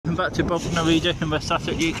welcome back to Bognor Regis in West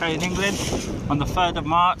Sussex, UK and England on the 3rd of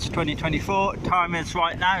March 2024. Time is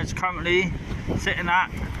right now, it's currently sitting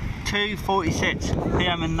at 2:46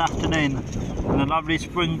 PM in the afternoon on a lovely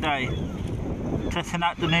spring day. Testing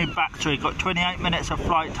out the new battery, got 28 minutes of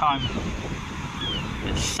flight time.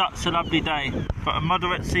 It's such a lovely day. Got a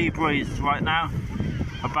moderate sea breeze right now,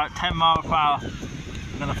 about 10 miles per hour.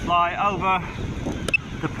 I'm going to fly over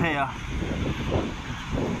the pier.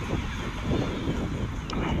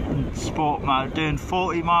 Sport mode, doing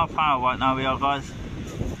 40 miles per hour right now we are, guys.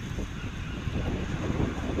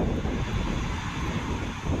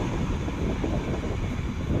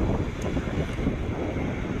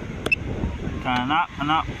 Going up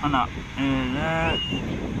and up and up.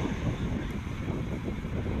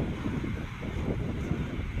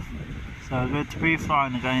 So good to be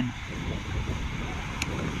flying again.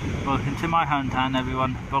 Welcome to my hometown,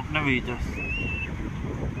 everyone, Bognor Regis.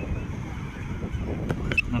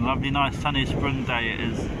 A lovely, nice, sunny spring day it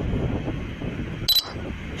is.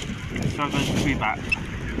 So good to be back.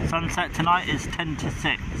 Sunset tonight is 10 to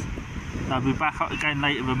 6. So I'll be back up again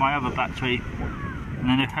later with my other battery. And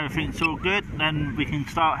then if everything's all good, then we can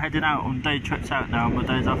start heading out on day trips out now on my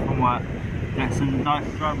days off from work. Get some nice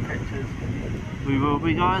drone pictures. We will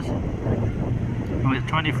be, guys. And it's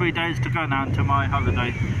 23 days to go now until my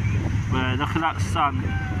holiday. Where look at that sun.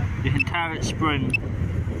 You can tell it's spring.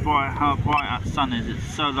 How bright that sun is,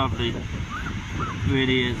 it's so lovely, it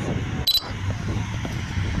really is.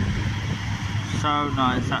 So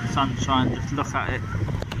nice, that sunshine, just look at it,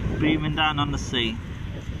 beaming down on the sea,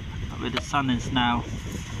 where the sun is now,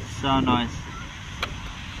 so nice.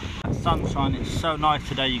 That sunshine, it's so nice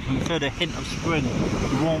today, you can feel the hint of spring,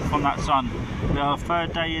 the warmth from that sun. We are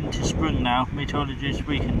 3rd day into spring now, meteorology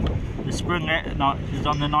speaking. The spring is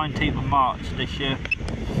on the 19th of March this year.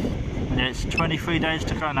 It's 23 days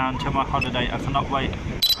to go now until my holiday. I cannot wait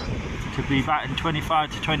to be back in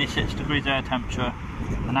 25 to 26 degrees air temperature.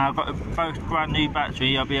 And now I've got a both brand new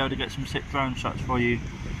battery, I'll be able to get some sick drone shots for you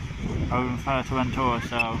over in Fuerteventura,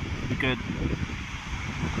 so it'll be good.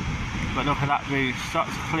 But look at that view, such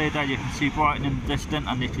a clear day, you can see Brighton in the distance,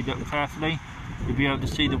 and if you look carefully you'll be able to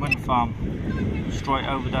see the wind farm straight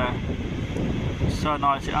over there. It's so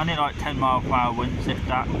nice, it's only like 10 miles per hour winds if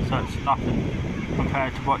that, so it's nothing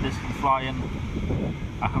compared to what this can fly in.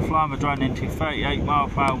 I can fly my drone into 38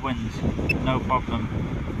 miles per hour winds, no problem.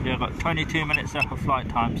 Yeah, I've got 22 minutes left of flight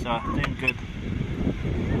time, so doing good.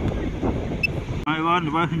 Hi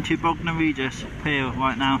everyone, welcome to Bognor Regis Pier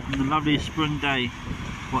right now on the lovely spring day,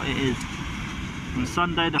 what it is. On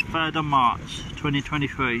Sunday the 3rd of March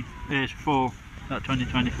 2023, it's 4, not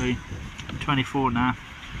 2023, 24 now.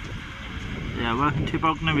 Yeah, welcome to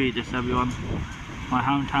Bognor Regis everyone. My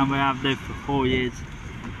hometown where I've lived for 4 years.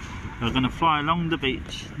 We're going to fly along the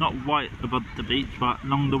beach, not right above the beach, but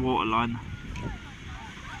along the waterline.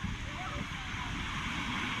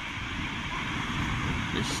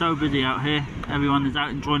 It's so busy out here, everyone is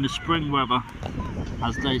out enjoying the spring weather,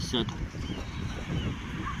 as they said.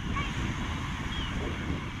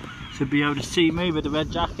 Should be able to see me with the red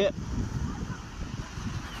jacket.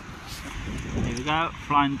 Here we go,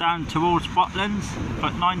 flying down towards Botlands.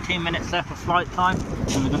 Got 19 minutes left of flight time,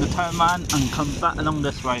 and we're going to turn around and come back along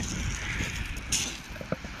this way.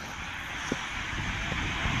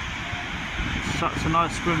 Such a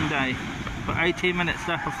nice spring day. Got 18 minutes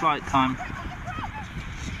left of flight time.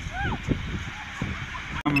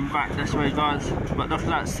 Coming back this way, guys, but look at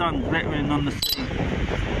that sun glittering on the sea.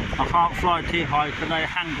 I can't fly too high because they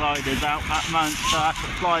hang gliders out at the moment, so I have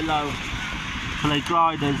to fly low. The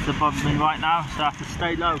gliders above me right now, so I have to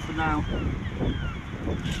stay low for now.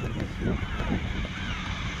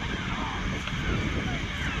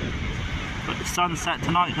 But the sunset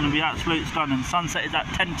tonight is going to be absolutely stunning. Sunset is at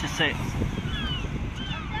 10 to 6.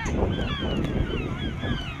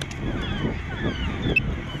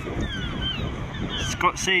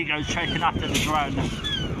 Scott Seago's chasing after the drone.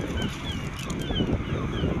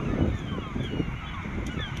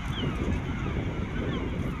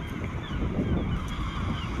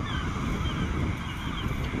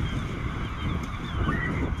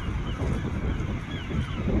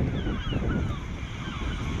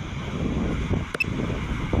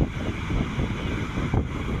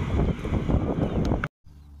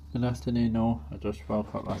 Good afternoon all, I just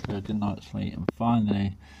woke up after a good night's sleep and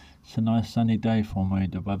finally it's a nice sunny day for me,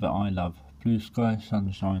 the weather I love. Blue sky,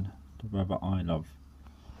 sunshine, the weather I love.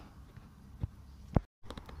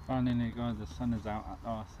 Finally guys, the sun is out at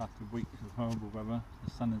last after weeks of horrible weather.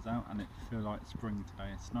 The sun is out and it feels like spring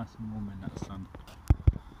today. It's nice and warm in that sun.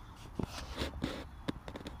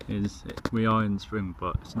 We are in spring,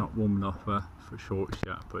 but it's not warm enough for shorts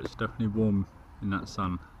yet, but it's definitely warm in that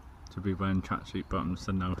sun. to be wearing tracksuit bottoms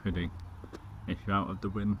and no hoodie if you're out of the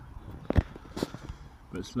wind.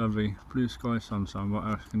 But it's lovely, blue sky, sunshine, what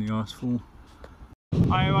else can you ask for?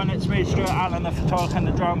 Hi everyone, it's me Stuart Allen, the photographer and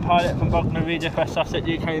the drone pilot from Bognor Regis, West Sussex,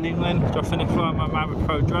 UK and England. Just finished flying my Mavic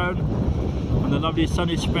Pro drone on a lovely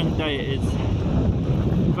sunny spring day it is.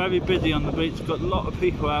 Very busy on the beach, got a lot of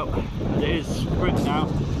people out. It is spring now,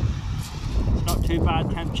 it's not too bad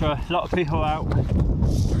temperature, a lot of people out.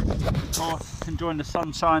 Of course, enjoying the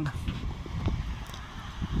sunshine.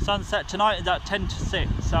 Sunset tonight is at 10 to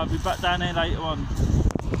 6, so I'll be back down here later on.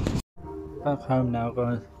 Back home now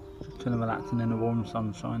guys, just kind of relaxing in the warm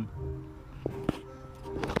sunshine.